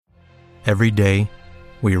Every day,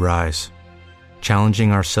 we rise,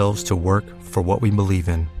 challenging ourselves to work for what we believe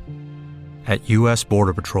in. At U.S.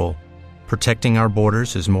 Border Patrol, protecting our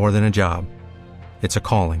borders is more than a job. It's a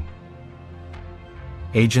calling.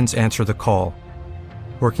 Agents answer the call,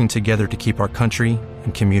 working together to keep our country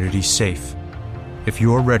and communities safe. If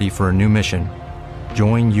you're ready for a new mission,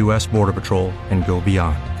 join U.S. Border Patrol and go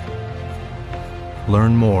beyond.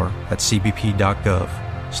 Learn more at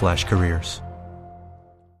cbp.gov/careers.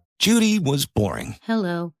 Judy was boring.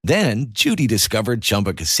 Hello. Then Judy discovered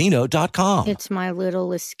ChumbaCasino.com. It's my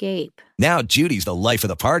little escape. Now Judy's the life of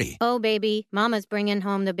the party. Oh, baby, mama's bringing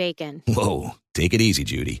home the bacon. Whoa, take it easy,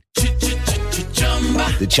 Judy.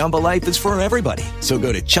 The Chumba life is for everybody. So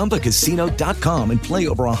go to ChumbaCasino.com and play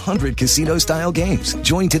over 100 casino-style games.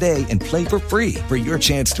 Join today and play for free for your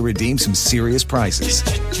chance to redeem some serious prizes.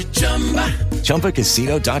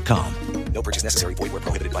 ChumbaCasino.com. No purchase necessary. Void where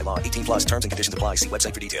prohibited by law. 18 plus terms and conditions apply. See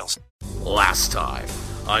website for details. Last time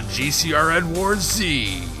on GCRN War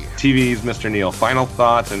Z. TV's Mr. Neal. Final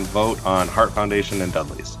thoughts and vote on Hart Foundation and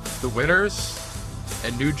Dudley's. The winners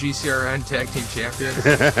and new GCRN Tag Team Champions,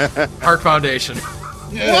 Hart Foundation.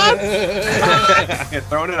 What?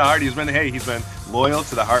 Throwing it hard. He's been loyal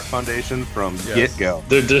to the Hart Foundation from get-go.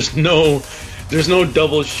 There's no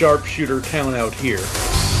double sharpshooter count out here.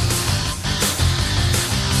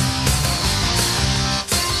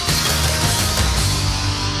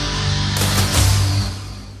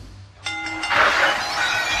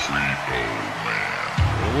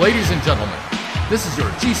 Ladies and gentlemen, this is your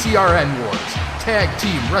GCRN Wars Tag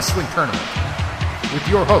Team Wrestling Tournament with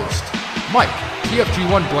your host, Mike,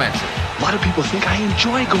 TFG1 Blanchard. A lot of people think I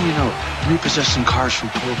enjoy going out and repossessing cars from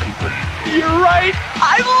poor people. You're right.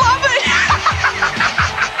 I love it.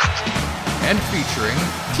 And featuring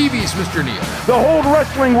TV's Mr. Neal. The whole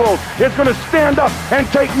wrestling world is going to stand up and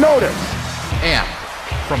take notice. And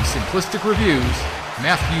from Simplistic Reviews,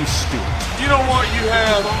 Matthew Stewart. You know what? You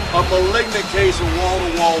have a malignant case of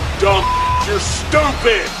wall-to-wall dumb. You're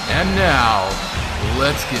stupid. And now,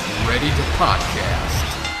 let's get ready to podcast.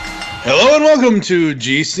 Hello and welcome to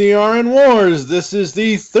GCRN Wars. This is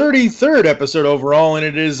the 33rd episode overall, and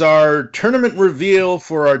it is our tournament reveal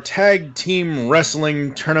for our tag team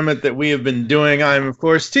wrestling tournament that we have been doing. I'm, of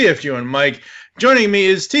course, TFG and Mike. Joining me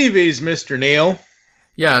is TV's Mr. Neal.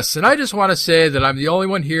 Yes, and I just want to say that I'm the only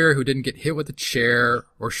one here who didn't get hit with a chair,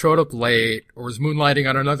 or showed up late, or was moonlighting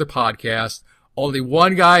on another podcast. Only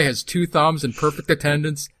one guy has 2 thumbs in perfect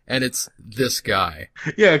attendance, and it's this guy.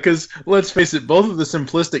 Yeah, because let's face it, both of the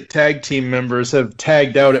Simplistic tag team members have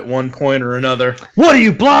tagged out at one point or another. What are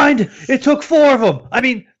you, blind? It took 4 of them.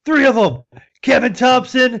 3 of them. Kevin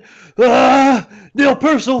Thompson, Neil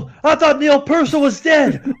Purcell. I thought Neil Purcell was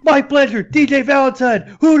dead. Mike Blanchard, DJ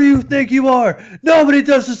Valentine. Who do you think you are? Nobody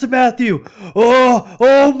does this to Matthew.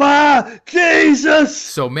 Oh my Jesus!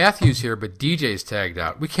 So Matthew's here, but DJ's tagged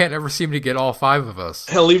out. We can't ever seem to get all 5 of us.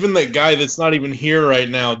 Hell, even that guy that's not even here right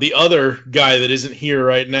now, the other guy that isn't here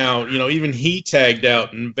right now, even he tagged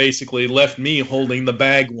out and basically left me holding the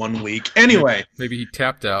bag one week. Anyway. Maybe he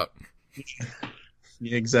tapped out.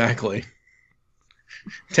 Yeah, exactly.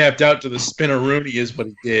 Tapped out to the spinneroonie is what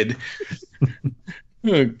he did.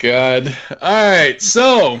 Oh, God. All right,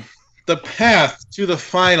 so the path to the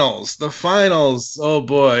finals. The finals, oh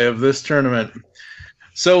boy, of this tournament.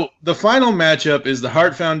 So the final matchup is the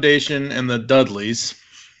Hart Foundation and the Dudleys.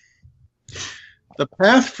 The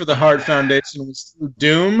path for the Hart Foundation was through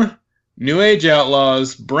Doom, New Age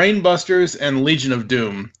Outlaws, Brainbusters, and Legion of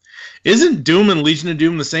Doom. Isn't Doom and Legion of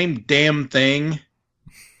Doom the same damn thing?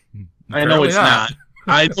 I know it's not.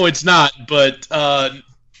 I know it's not, but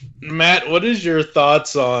Matt, what is your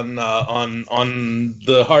thoughts on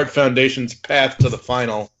the Hart Foundation's path to the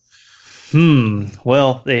final?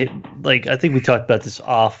 Well, I think we talked about this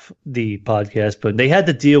off the podcast, but they had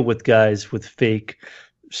to deal with guys with fake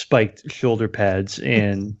spiked shoulder pads,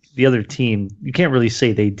 and the other team, you can't really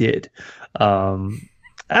say they did. I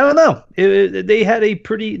don't know. They had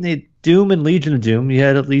Doom and Legion of Doom. You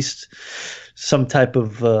had at least some type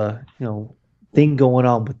of thing going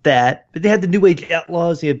on with that. But they had the New Age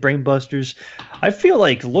Outlaws, they had Brainbusters. I feel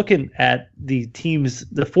like looking at the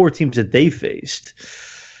 4 teams that they faced,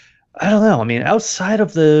 I don't know. Outside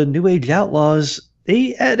of the New Age Outlaws,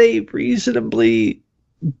 they had a reasonably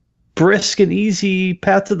brisk and easy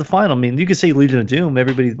path to the final. You could say Legion of Doom.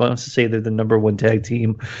 Everybody wants to say they're the number 1 tag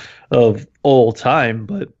team of all time,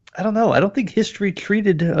 but I don't know. I don't think history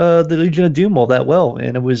treated the Legion of Doom all that well,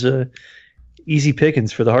 and it was easy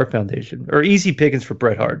pickings for the Hart Foundation, or easy pickings for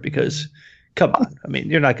Bret Hart, because come on. I mean,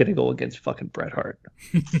 you're not going to go against fucking Bret Hart.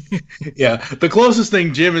 Yeah, the closest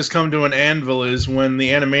thing Jim has come to an anvil is when the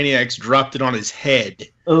Animaniacs dropped it on his head.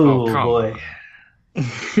 Oh boy.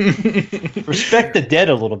 Respect the dead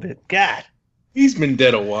a little bit. God. He's been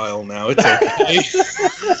dead a while now. It's okay.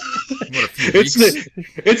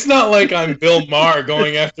 It's not like I'm Bill Maher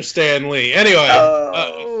going after Stan Lee. Anyway,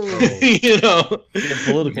 you know.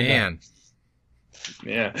 Political man.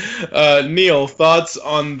 Yeah. Neil, thoughts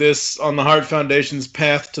on the Hart Foundation's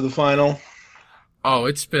path to the final? Oh,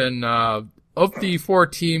 it's been of the 4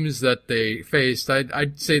 teams that they faced,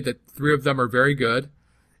 I'd say that 3 of them are very good,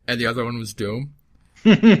 and the other one was Doom.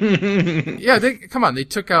 Yeah, they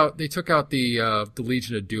took out the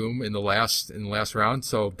Legion of Doom in the last round,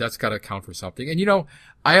 so that's got to count for something. And you know,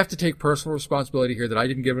 I have to take personal responsibility here that I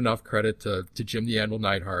didn't give enough credit to Jim the Anvil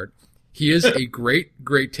Neidhart. He is a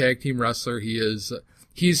great tag team wrestler. He's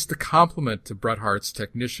the complement to Bret Hart's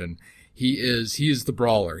technician. He is the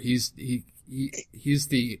brawler. He's the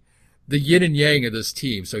yin and yang of this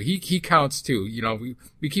team. So he counts too. You know,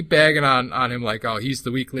 we keep bagging on him like, oh, he's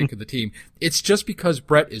the weak link of the team. It's just because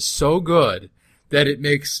Bret is so good that it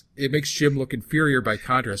makes Jim look inferior by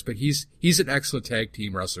contrast, but he's an excellent tag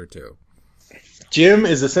team wrestler too. Jim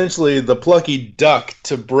is essentially the plucky duck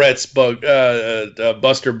to Bret's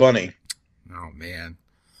Buster Bunny. Oh man.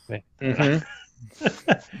 Mm-hmm.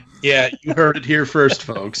 Yeah, you heard it here first,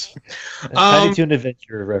 folks. Tiny Toon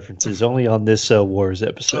Adventure references only on this Wars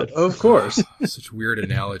episode. Of course. Such weird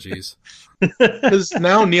analogies. Because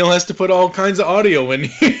now Neil has to put all kinds of audio in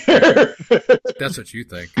here. That's what you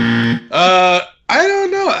think. I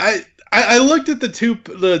don't know. I looked at the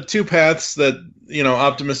two paths that, you know,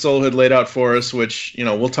 Optimus Soul had laid out for us, which, you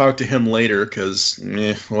know, we'll talk to him later because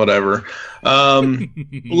whatever.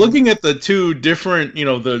 Looking at the 2 different, you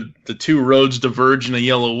know, the 2 roads diverge in a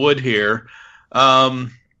yellow wood here. I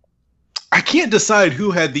can't decide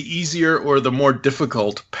who had the easier or the more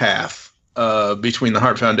difficult path between the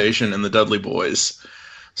Hart Foundation and the Dudley Boys.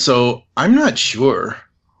 So I'm not sure.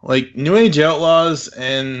 Like, New Age Outlaws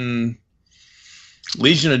and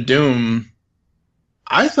Legion of Doom,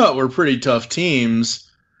 I thought were pretty tough teams.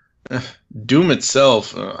 Doom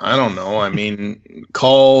itself, I don't know. I mean,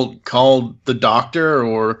 call the Doctor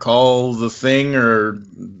or call the Thing or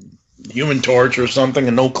Human Torch or something,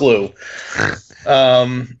 and no clue.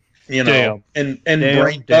 You know, and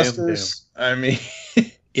Brainbusters. I mean,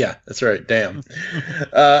 yeah, that's right. Damn.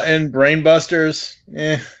 And Brainbusters,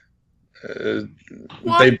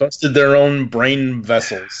 they busted their own brain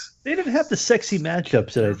vessels. They didn't have the sexy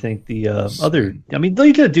matchups that I think the other. I mean,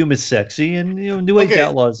 Legion of Doom is sexy, and you know, New Age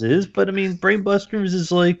Outlaws is, but I mean, Brainbusters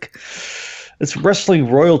is like it's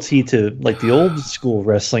wrestling royalty to like the old school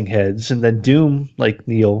wrestling heads, and then Doom, like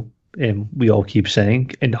Neil and we all keep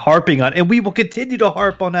saying and harping on, and we will continue to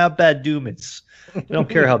harp on how bad Doom is. We don't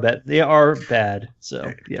care how bad they are. Bad.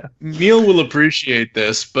 So yeah, Neil will appreciate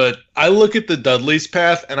this, but I look at the Dudley's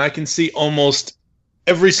path, and I can see almost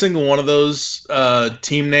every single one of those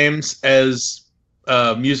team names as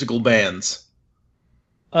musical bands.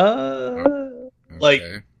 Like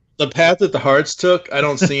the path that the Hearts took, I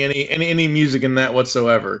don't see any music in that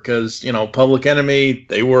whatsoever. Because, you know, Public Enemy,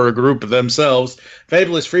 they were a group of themselves.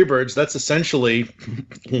 Fabulous Freebirds, that's essentially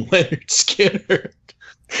Leonard Skinner.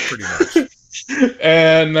 Pretty much.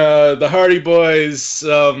 And the Hardy Boys,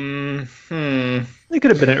 They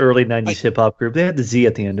could have been an early 90s hip-hop group. They had the Z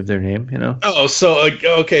at the end of their name, you know. Oh, so,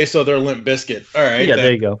 okay, so they're Limp Bizkit. All right. Yeah,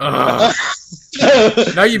 there you go.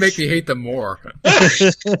 Now you make me hate them more.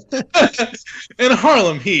 And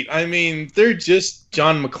Harlem Heat, I mean, they're just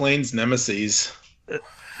John McClane's nemesis.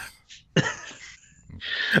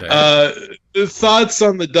 Thoughts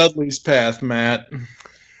on the Dudley's path, Matt?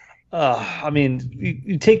 I mean,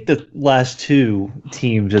 you take the last 2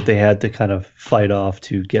 teams that they had to kind of fight off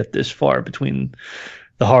to get this far between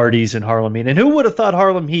the Hardys and Harlem Heat. And who would have thought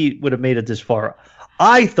Harlem Heat would have made it this far?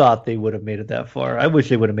 I thought they would have made it that far. I wish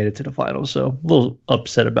they would have made it to the finals, so a little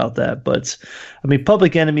upset about that. But, I mean,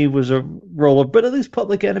 Public Enemy was a roller, but at least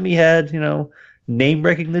Public Enemy had, you know, name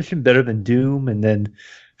recognition better than Doom. And then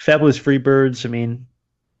Fabulous Freebirds, I mean,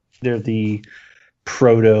 they're the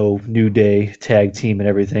proto New Day tag team and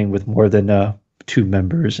everything with more than 2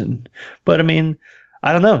 members. But I mean,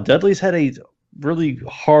 I don't know. Dudley's had a really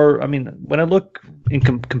hard. I mean, when I look and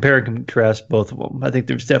compare and contrast both of them, I think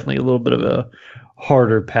there's definitely a little bit of a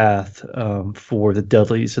harder path for the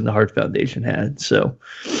Dudleys and the Hart Foundation had. So,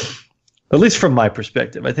 at least from my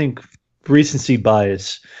perspective, I think recency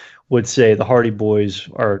bias would say the Hardy Boys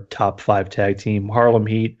are top 5 tag team. Harlem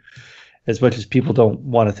Heat, as much as people don't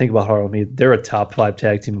want to think about Harlem Heat, they're a top 5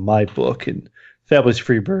 tag team in my book. And Fabulous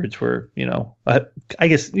Freebirds were, I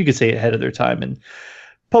guess you could say ahead of their time. And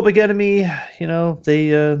Public Enemy,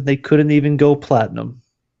 they couldn't even go platinum.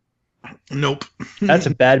 Nope. That's a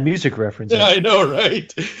bad music reference. Yeah, I know,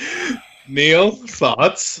 right? Neil,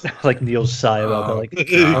 thoughts? Like Neil's sigh about that. Like,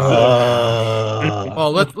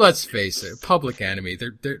 well, let's face it. Public Enemy,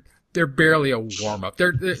 they're barely a warm up.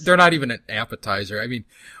 They're not even an appetizer. I mean,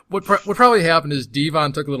 what probably happened is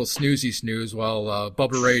Devon took a little snooze while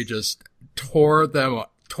Bubba Ray just tore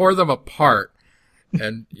them apart,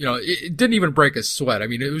 and it didn't even break a sweat. I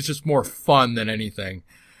mean, it was just more fun than anything.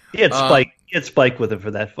 He had Spike with him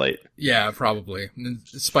for that fight. Yeah, probably. And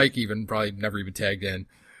Spike probably never even tagged in.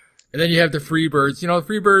 And then you have the Freebirds. The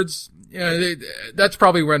Freebirds, that's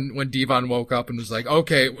probably when Devon woke up and was like,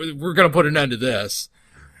 okay, we're going to put an end to this.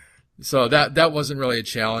 So that wasn't really a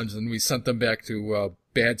challenge, and we sent them back to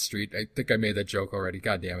Bad Street. I think I made that joke already.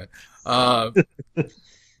 God damn it.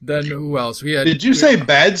 Then who else? Did you say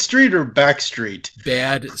Bad Street or Back Street?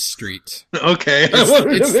 Bad Street. Okay.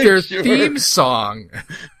 It's their theme song.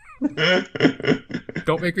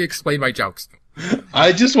 Don't make me explain my jokes.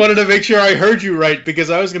 I just wanted to make sure I heard you right, because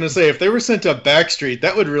I was going to say, if they were sent to Back Street,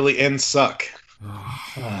 that would really end suck.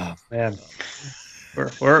 Oh, man.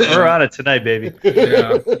 We're on it tonight, baby.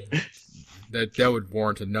 Yeah. That would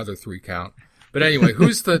warrant another 3 count. But anyway,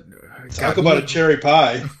 who's the... Talk about a cherry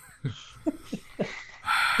pie.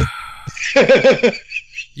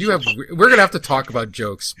 We're going to have to talk about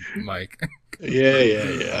jokes, Mike.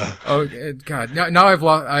 Yeah. Oh God! Now I've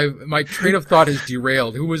lost. My train of thought is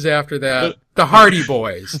derailed. Who was after that? The Hardy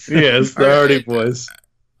Boys. Yes, the Hardy Boys.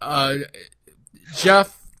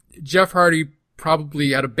 Jeff Hardy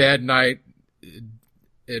probably had a bad night,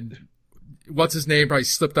 and what's his name probably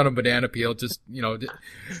slipped on a banana peel. Just the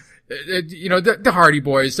Hardy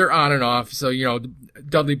Boys. They're on and off. So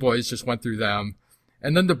Dudley Boys just went through them,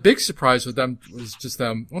 and then the big surprise with them was just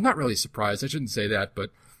them. Well, not really surprise. I shouldn't say that,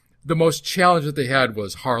 but. The most challenge that they had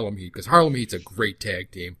was Harlem Heat, because Harlem Heat's a great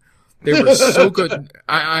tag team. They were so good.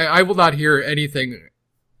 I will not hear anything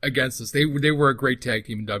against this. They were a great tag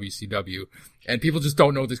team in WCW, and people just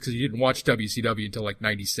don't know this because you didn't watch WCW until like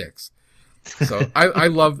 '96. So I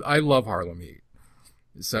love Harlem Heat.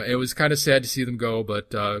 So it was kind of sad to see them go,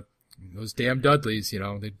 but those damn Dudleys,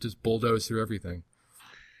 they just bulldoze through everything.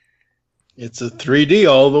 It's a 3D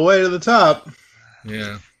all the way to the top.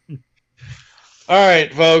 Yeah. All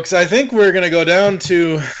right, folks, I think we're going to go down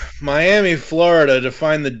to Miami, Florida to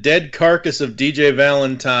find the dead carcass of DJ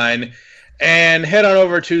Valentine and head on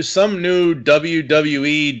over to some new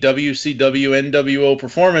WWE, WCW, NWO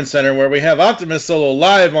Performance Center where we have Optimus Solo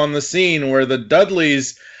live on the scene where the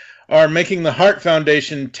Dudleys are making the Hart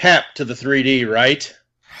Foundation tap to the 3D, right?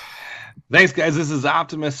 Thanks, guys. This is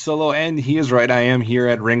Optimus Solo, and he is right. I am here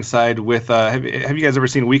at ringside with. Have you guys ever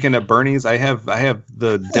seen Weekend at Bernie's? I have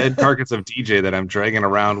the dead carcass of DJ that I'm dragging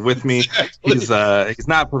around with me. Exactly. He's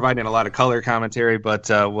not providing a lot of color commentary, but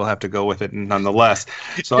we'll have to go with it nonetheless.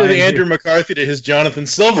 So you're the Andrew McCarthy to his Jonathan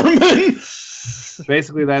Silverman.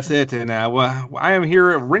 Basically, that's it. And I am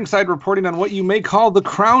here at ringside reporting on what you may call the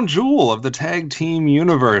crown jewel of the tag team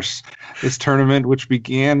universe. This tournament, which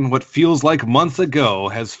began what feels like months ago,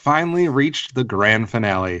 has finally reached the grand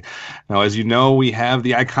finale. Now, as you know, we have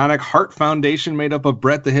the iconic Hart Foundation made up of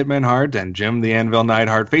Bret the Hitman Hart and Jim the Anvil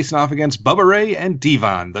Neidhart facing off against Bubba Ray and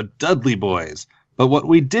Devon, the Dudley Boys. But what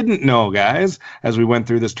we didn't know, guys, as we went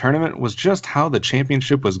through this tournament, was just how the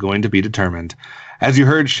championship was going to be determined. As you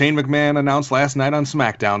heard Shane McMahon announce last night on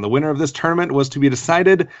SmackDown, the winner of this tournament was to be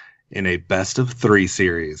decided in a best-of-3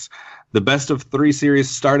 series. The best-of-3 series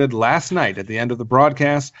started last night at the end of the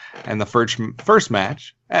broadcast, and the first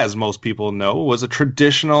match, as most people know, was a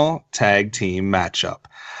traditional tag team matchup.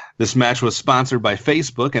 This match was sponsored by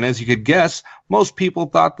Facebook, and as you could guess, most people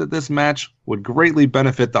thought that this match would greatly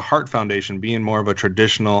benefit the Hart Foundation being more of a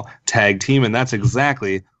traditional tag team, and that's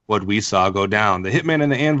exactly what we saw go down. The Hitman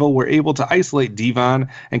and the Anvil were able to isolate Devon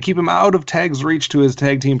and keep him out of Tag's reach to his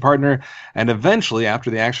tag team partner, and eventually,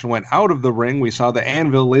 after the action went out of the ring, we saw the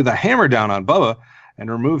Anvil lay the hammer down on Bubba and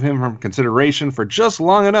remove him from consideration for just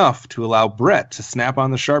long enough to allow Bret to snap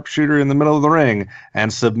on the sharpshooter in the middle of the ring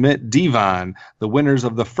and submit Devon. The winners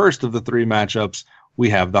of the first of the 3 matchups, we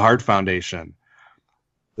have the Hart Foundation.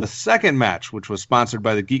 The second match, which was sponsored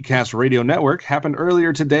by the Geekcast Radio Network, happened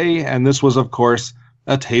earlier today, and this was, of course,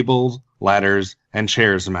 a tables, ladders, and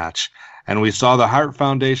chairs match. And we saw the Hart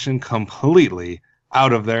Foundation completely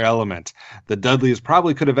out of their element. The Dudleys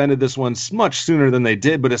probably could have ended this one much sooner than they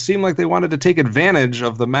did, but it seemed like they wanted to take advantage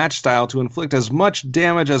of the match style to inflict as much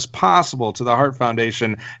damage as possible to the Hart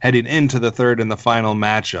Foundation heading into the third and the final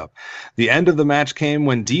matchup. The end of the match came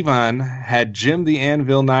when Devon had Jim the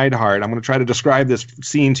Anvil Neidhart. I'm going to try to describe this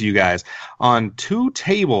scene to you guys. On two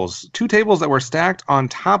tables that were stacked on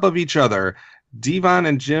top of each other, Devon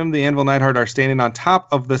and Jim the Anvil Neidhart are standing on top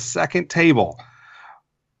of the second table.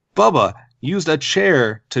 Bubba used a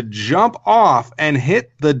chair to jump off and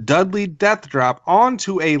hit the Dudley Death Drop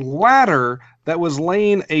onto a ladder that was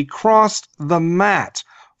laying across the mat.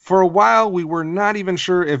 For a while, we were not even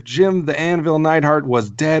sure if Jim the Anvil Neidhart was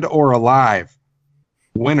dead or alive.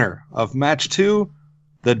 Winner of match 2,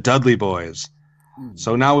 the Dudley Boys.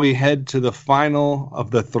 So now we head to the final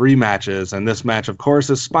of the 3 matches, and this match, of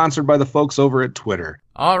course, is sponsored by the folks over at Twitter.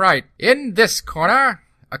 All right, in this corner,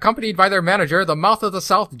 accompanied by their manager, the Mouth of the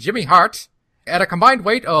South, Jimmy Hart, at a combined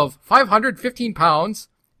weight of 515 pounds,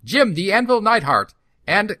 Jim the Anvil Neidhart,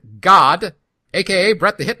 and God, a.k.a.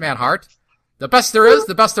 Bret the Hitman Hart, the best there is,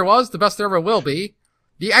 the best there was, the best there ever will be,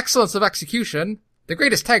 the excellence of execution, the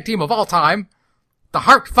greatest tag team of all time, the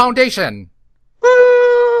Hart Foundation.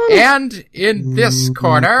 And in this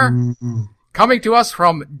corner, coming to us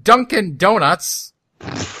from Dunkin' Donuts,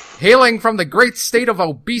 hailing from the great state of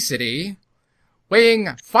obesity, weighing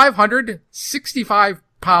 565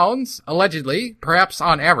 pounds, allegedly, perhaps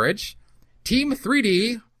on average, Team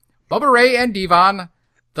 3D, Bubba Ray and Devon,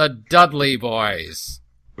 the Dudley Boys.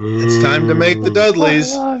 It's time to make the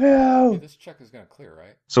Dudleys. I love you. Hey, this check is going to clear,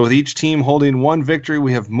 right? So with each team holding one victory,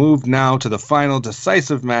 we have moved now to the final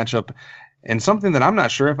decisive matchup, and something that I'm not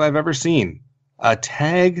sure if I've ever seen, a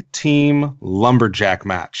tag team lumberjack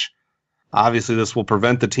match. Obviously, this will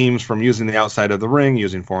prevent the teams from using the outside of the ring,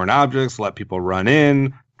 using foreign objects, let people run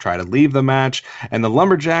in, try to leave the match, and the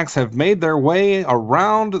Lumberjacks have made their way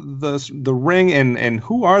around the ring, and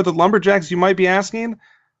who are the Lumberjacks, you might be asking?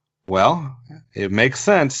 Well, it makes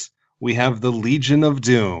sense. We have the Legion of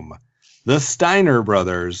Doom, the Steiner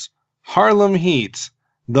Brothers, Harlem Heat,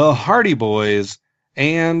 the Hardy Boys,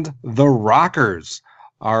 and the Rockers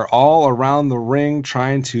are all around the ring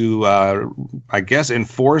trying to,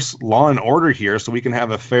 enforce law and order here so we can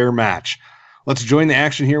have a fair match. Let's join the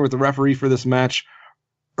action here with the referee for this match,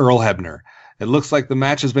 Earl Hebner. It looks like the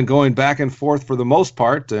match has been going back and forth for the most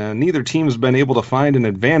part, and neither team has been able to find an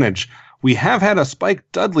advantage. We have had a Spike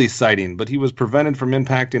Dudley sighting, but he was prevented from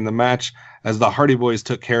impacting the match as the Hardy Boys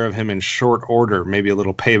took care of him in short order, maybe a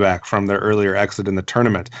little payback from their earlier exit in the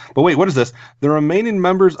tournament. But wait, what is this? The remaining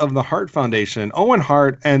members of the Hart Foundation, Owen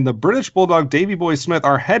Hart and the British Bulldog Davey Boy Smith,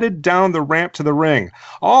 are headed down the ramp to the ring.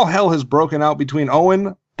 All hell has broken out between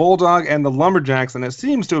Owen, Bulldog, and the Lumberjacks, and it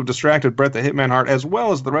seems to have distracted Bret the Hitman Hart as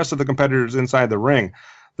well as the rest of the competitors inside the ring.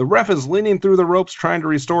 The ref is leaning through the ropes trying to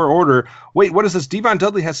restore order. Wait, what is this? Devon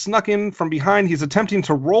Dudley has snuck in from behind. He's attempting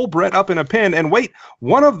to roll Bret up in a pin. And wait,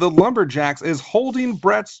 one of the Lumberjacks is holding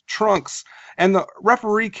Bret's trunks, and the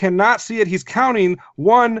referee cannot see it. He's counting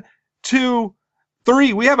 1, 2,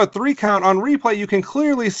 3. We have a 3 count on replay. You can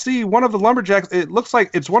clearly see one of the Lumberjacks. It looks like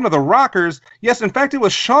it's one of the Rockers. Yes, in fact, it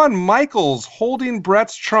was Shawn Michaels holding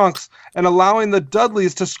Bret's trunks and allowing the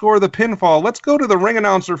Dudleys to score the pinfall. Let's go to the ring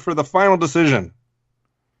announcer for the final decision.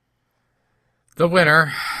 The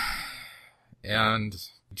winner and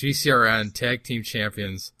GCRN Tag Team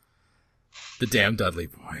Champions, the damn Dudley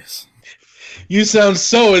Boys. You sound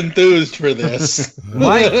so enthused for this.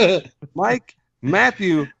 Mike,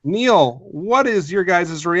 Matthew, Neil, what is your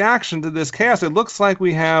guys' reaction to this chaos? It looks like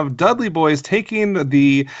we have Dudley Boys taking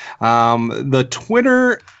the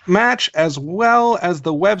Twitter match as well as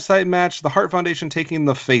the website match, the Hart Foundation taking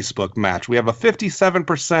the Facebook match. We have a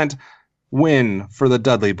 57% win for the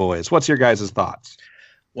Dudley Boys. What's your guys' thoughts?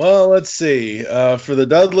 Well, let's see. For the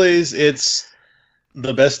Dudleys, it's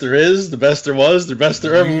the best there is, the best there was, the best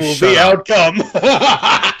there ever will be outcome.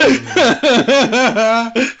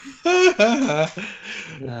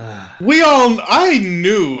 I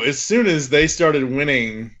knew as soon as they started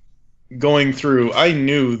winning, going through, I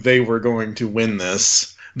knew they were going to win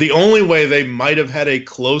this. The only way they might have had a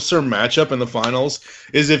closer matchup in the finals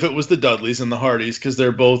is if it was the Dudleys and the Hardys, because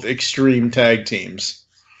they're both extreme tag teams.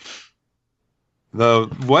 The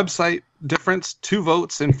website difference, 2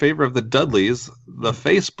 votes in favor of the Dudleys. The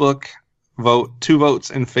Facebook vote, 2 votes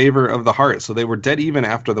in favor of the Hart. So they were dead even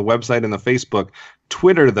after the website and the Facebook.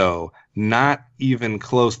 Twitter, though, not even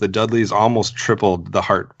close. The Dudleys almost tripled the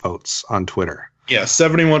Hart votes on Twitter. Yeah,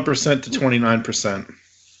 71% to 29%.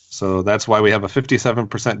 So that's why we have a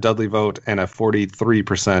 57% Dudley vote and a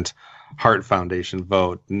 43% Hart Foundation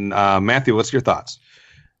vote. Matthew, what's your thoughts?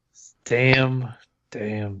 Damn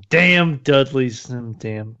Damn Dudleys, them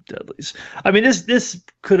damn Dudleys. I mean, this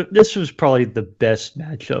was probably the best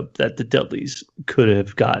matchup that the Dudleys could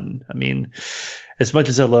have gotten. I mean, as much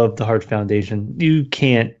as I love the Hart Foundation, you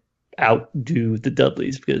can't outdo the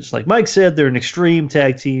Dudleys because, like Mike said, they're an extreme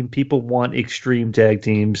tag team. People want extreme tag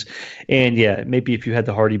teams, and yeah, maybe if you had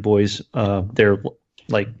the Hardy Boys, they're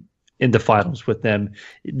like in the finals with them,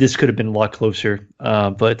 this could have been a lot closer.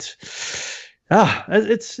 But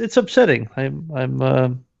it's upsetting.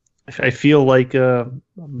 I feel like I'm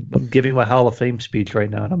giving my Hall of Fame speech right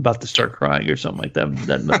now, and I'm about to start crying or something like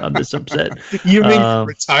that. I'm this upset. You mean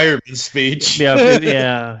retirement speech?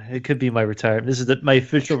 Yeah, it could be my retirement. This is my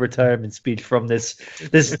official retirement speech from this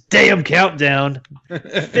damn countdown.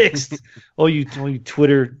 Fixed. All you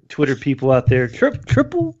Twitter people out there,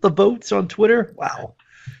 triple the votes on Twitter. Wow.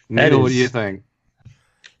 Neil, what do you think?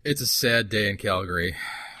 It's a sad day in Calgary.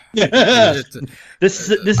 This is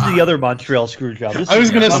the other Montreal screw job. I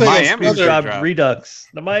was going to say Miami screw job redux.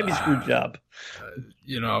 The Miami screw job.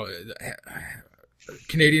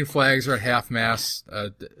 Canadian flags are at half mast.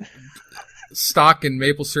 Stock in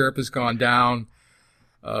maple syrup has gone down.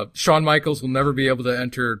 Shawn Michaels will never be able to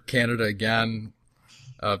enter Canada again.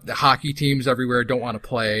 The hockey teams everywhere don't want to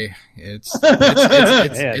play. It's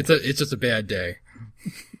just a bad day.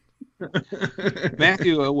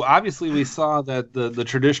 Matthew, obviously we saw that the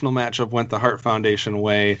traditional matchup went the Hart Foundation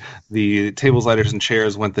way, the tables, ladders, and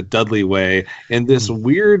chairs went the Dudley way, and this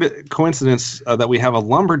weird coincidence that we have a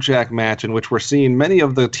lumberjack match in which we're seeing many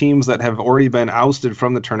of the teams that have already been ousted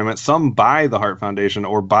from the tournament, some by the Hart Foundation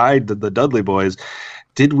or by the Dudley Boys.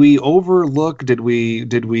 Did we overlook, did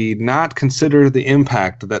we not consider the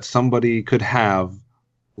impact that somebody could have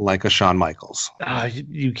like a Shawn Michaels?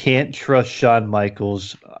 You can't trust Shawn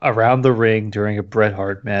Michaels around the ring during a Bret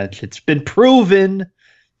Hart match. It's been proven,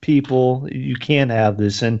 people. You can't have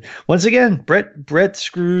this. And once again, Bret got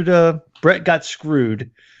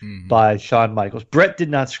screwed by Shawn Michaels. Bret did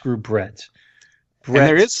not screw Bret. And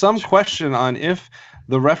there is some question on if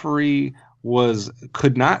the referee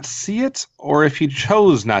could not see it or if he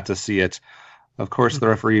chose not to see it. Of course, the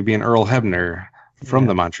referee being Earl Hebner from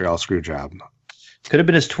the Montreal Screwjob. Could have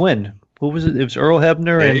been his twin. Who was it? It was Earl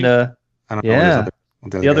Hebner and I don't know.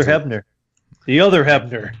 The other Hebner. The other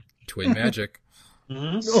Hebner. Twin magic.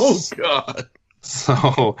 Mm-hmm. Oh God.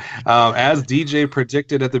 So, as DJ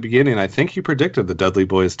predicted at the beginning, I think he predicted the Dudley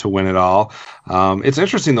Boys to win it all. It's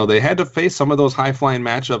interesting, though. They had to face some of those high-flying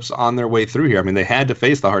matchups on their way through here. I mean, they had to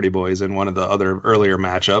face the Hardy Boys in one of the other earlier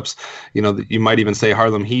matchups. You might even say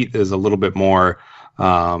Harlem Heat is a little bit more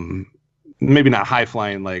maybe not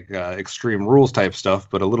high-flying like Extreme Rules type stuff,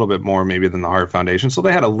 but a little bit more maybe than the Hart Foundation. So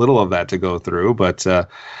they had a little of that to go through, but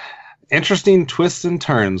interesting twists and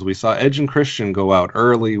turns. We saw Edge and Christian go out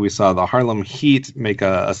early. We saw the Harlem Heat make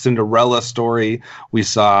a Cinderella story. We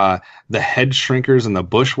saw the Head Shrinkers and the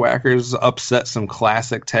Bushwhackers upset some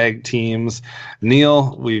classic tag teams.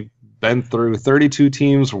 Neil, we've been through 32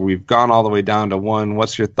 teams. We've gone all the way down to one.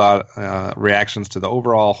 What's your reactions to the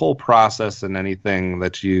overall whole process and anything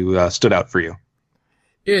that you stood out for you?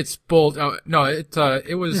 It's bold. No,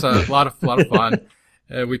 it was a lot of fun.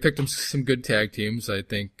 We picked some good tag teams. I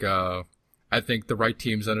think the right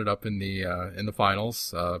teams ended up in the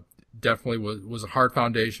finals. Definitely was a Hart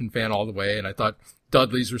Foundation fan all the way, and I thought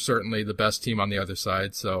Dudleys were certainly the best team on the other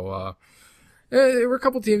side. So there were a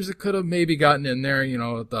couple teams that could have maybe gotten in there.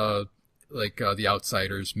 The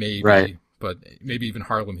Outsiders, maybe, right. But maybe even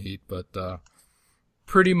Harlem Heat. But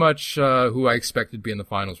pretty much who I expected to be in the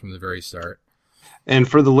finals from the very start. And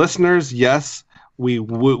for the listeners, yes.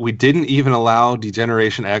 We didn't even allow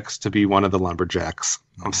Degeneration X to be one of the Lumberjacks.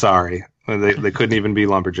 I'm sorry. They couldn't even be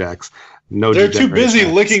Lumberjacks. No, they're too busy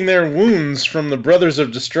licking their wounds from the Brothers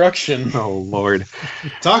of Destruction. Oh, Lord.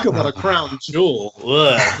 Talk about a crown jewel.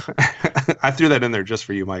 I threw that in there just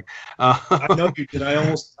for you, Mike. I know you did. I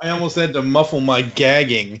almost had to muffle my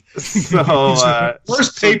gagging. So,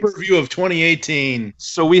 first pay-per-view of 2018.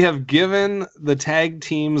 So we have given the tag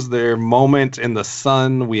teams their moment in the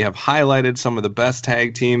sun. We have highlighted some of the best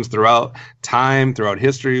tag teams throughout time, throughout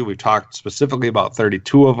history. We've talked specifically about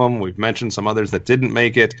 32 of them. We've mentioned some others that didn't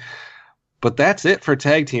make it. But that's it for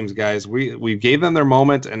tag teams, guys. We gave them their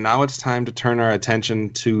moment, and now it's time to turn our attention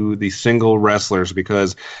to the single wrestlers,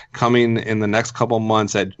 because coming in the next couple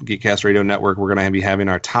months at Geekcast Radio Network, we're going to be having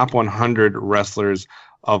our top 100 wrestlers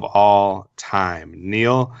of all time.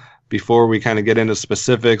 Neil, before we kind of get into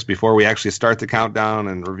specifics, before we actually start the countdown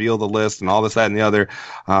and reveal the list and all this, that, and the other,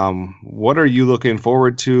 what are you looking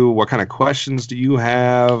forward to? What kind of questions do you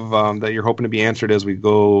have that you're hoping to be answered as we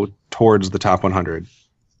go towards the top 100?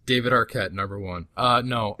 David Arquette, number one.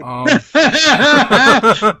 No.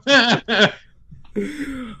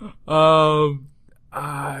 I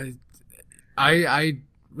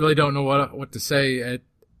really don't know what to say.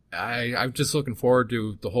 I'm just looking forward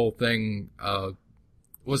to the whole thing.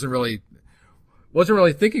 Wasn't really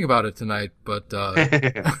thinking about it tonight, but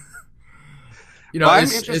you know, I'm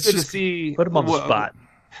interested to see. Put him on the spot.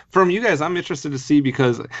 From you guys, I'm interested to see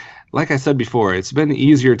because, like I said before, it's been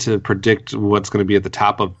easier to predict what's going to be at the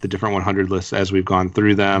top of the different 100 lists as we've gone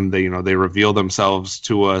through them. They reveal themselves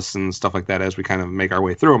to us and stuff like that as we kind of make our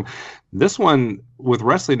way through them. This one, with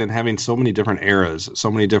wrestling and having so many different eras,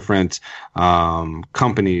 so many different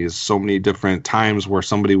companies, so many different times where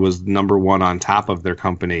somebody was number one on top of their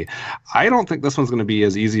company, I don't think this one's going to be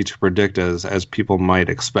as easy to predict as people might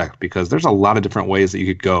expect, because there's a lot of different ways that you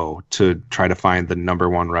could go to try to find the number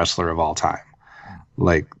one wrestler of all time.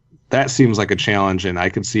 Like, that seems like a challenge, and I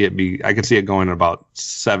could see it going in about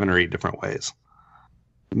 7 or 8 different ways.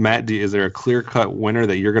 Matt, is there a clear-cut winner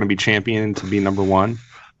that you're going to be championing to be number one?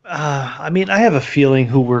 I mean, I have a feeling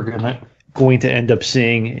who we're going to end up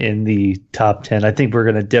seeing in the top 10. I think we're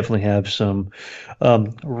going to definitely have some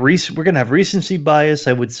we're going to have recency bias,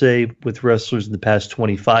 I would say, with wrestlers in the past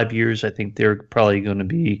 25 years. I think they're probably going to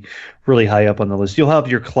be really high up on the list. You'll have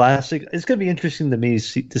your classic. It's going to be interesting to me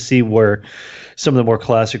to see where some of the more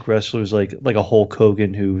classic wrestlers, like a Hulk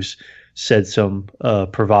Hogan, who's said some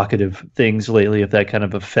provocative things lately, if that kind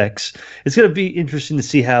of affects. It's going to be interesting to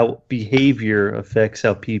see how behavior affects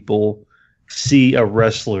how people see a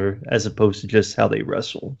wrestler as opposed to just how they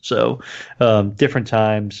wrestle. So different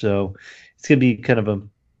times. So it's going to be kind of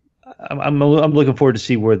I'm looking forward to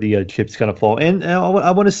see where the chips kind of fall, and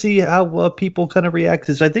I want to see how people kind of react.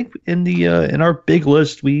 Because I think in our big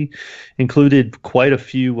list we included quite a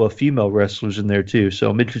few female wrestlers in there too. So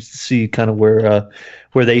I'm interested to see kind of where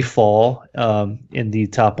they fall in the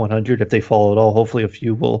top 100, if they fall at all. Hopefully, a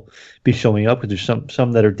few will be showing up, because there's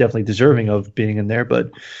some that are definitely deserving of being in there. But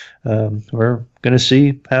we're going to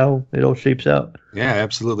see how it all shapes out. Yeah,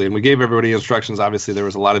 absolutely. And we gave everybody instructions. Obviously, there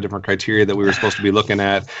was a lot of different criteria that we were supposed to be looking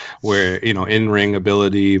at, where, in-ring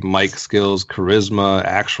ability, mic skills, charisma,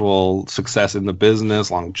 actual success in the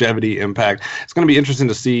business, longevity, impact. It's going to be interesting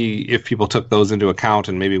to see if people took those into account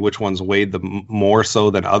and maybe which ones weighed more so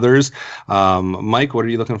than others. Mike, what are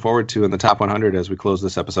you looking forward to in the top 100 as we close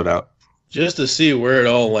this episode out? Just to see where it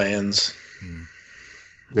all lands.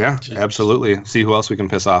 Yeah, absolutely. See who else we can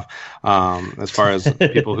piss off. As far as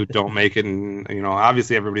people who don't make it, and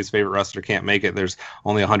obviously everybody's favorite wrestler can't make it. There's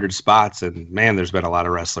only 100 spots, and man, there's been a lot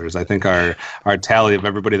of wrestlers. I think our tally of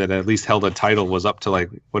everybody that at least held a title was up to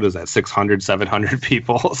 600, 700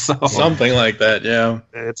 people. So something like that. Yeah,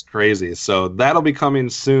 it's crazy. So that'll be coming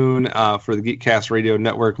soon for the Geekcast Radio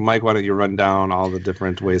Network. Mike, why don't you run down all the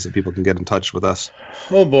different ways that people can get in touch with us?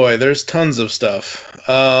 Oh boy, there's tons of stuff.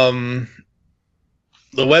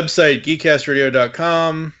 The website,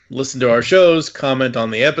 geekcastradio.com. Listen to our shows, comment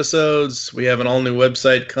on the episodes. We have an all-new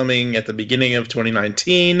website coming at the beginning of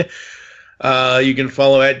 2019. You can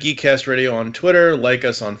follow at Geekcast Radio on Twitter, like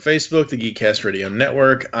us on Facebook, the Geekcast Radio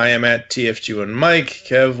Network. I am at TFG and Mike.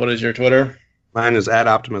 Kev, what is your Twitter? Mine is at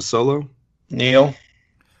Optimus Solo. Neil?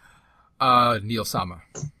 Neil Sama.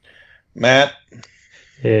 Matt?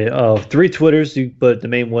 3 Twitters, but the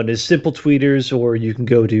main one is Simple Tweeters, or you can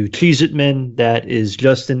go to Cheez-It-Men, that is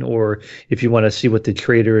Justin, or if you want to see what the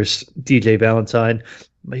traitor is, DJ Valentine,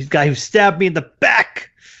 the guy who stabbed me in the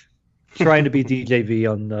back, trying to be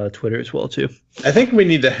DJV on Twitter as well, too. I think we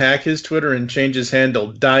need to hack his Twitter and change his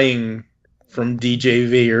handle, Dying from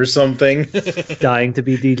DJV or something. Dying to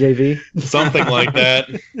be DJV? Something like that.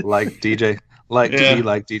 Like DJ. To be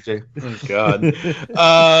like DJ. Oh, God.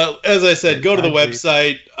 As I said, go to the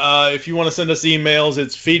website. If you want to send us emails,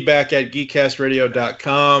 it's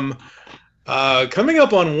feedback@geekcastradio.com. Coming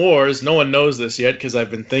up on Wars, no one knows this yet because I've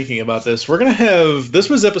been thinking about this. We're going to have, this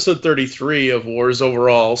was episode 33 of Wars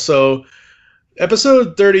overall. So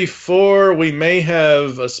episode 34, we may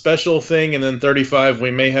have a special thing, and then 35, we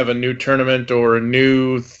may have a new tournament or a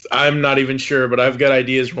new, I'm not even sure, but I've got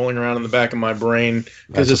ideas rolling around in the back of my brain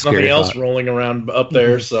because there's nothing else rolling around up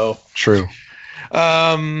there. So true.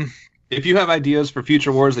 If you have ideas for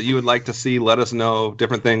future wars that you would like to see, let us know.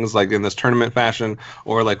 Different things like in this tournament fashion,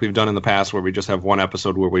 or like we've done in the past where we just have one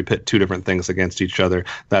episode where we pit 2 different things against each other.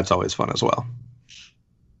 That's always fun as well.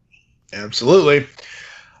 Absolutely.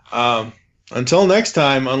 Until next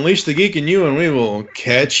time, unleash the geek in you, and we will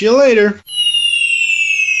catch you later.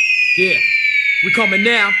 Yeah, we coming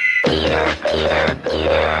now. Get up,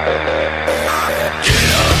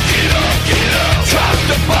 drop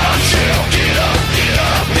the bombshell. Get up,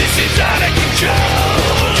 this is out of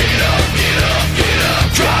control. Get up,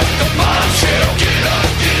 drop the bombshell. Get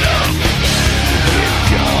up,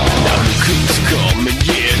 now look who's gone.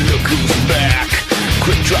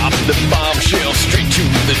 drop the bombshell straight to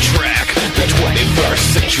the track. The 21st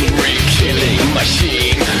century killing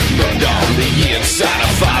machine burned on the inside a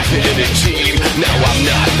five-headed team. Now I'm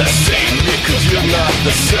not the same, yeah, cause you're not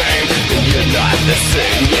the same. And you're not the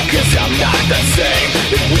same, yeah, cause I'm not the same.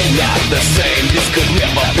 And we're not the same, this could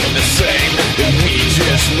never be the same. And we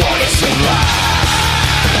just wanna survive.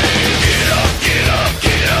 Get up, get up,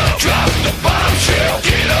 get up. Drop the bombshell.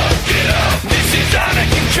 Get up, this is out of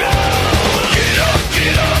control. Get up,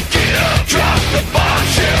 get up, get up. Drop the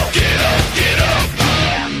bombshell. Get up.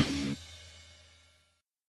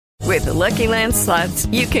 With the Lucky Land Slots,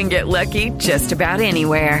 you can get lucky just about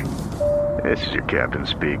anywhere. This is your captain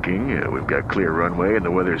speaking. We've got clear runway and the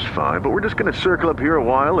weather's fine, but we're just going to circle up here a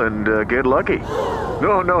while and get lucky.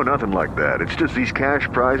 No, nothing like that. It's just these cash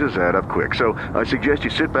prizes add up quick. So I suggest you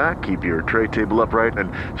sit back, keep your tray table upright, and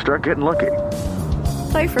start getting lucky.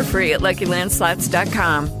 Play for free at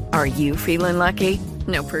LuckyLandSlots.com. Are you feeling lucky?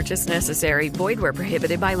 No purchase necessary. Void where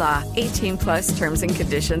prohibited by law. 18+ terms and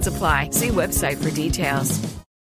conditions apply. See website for details.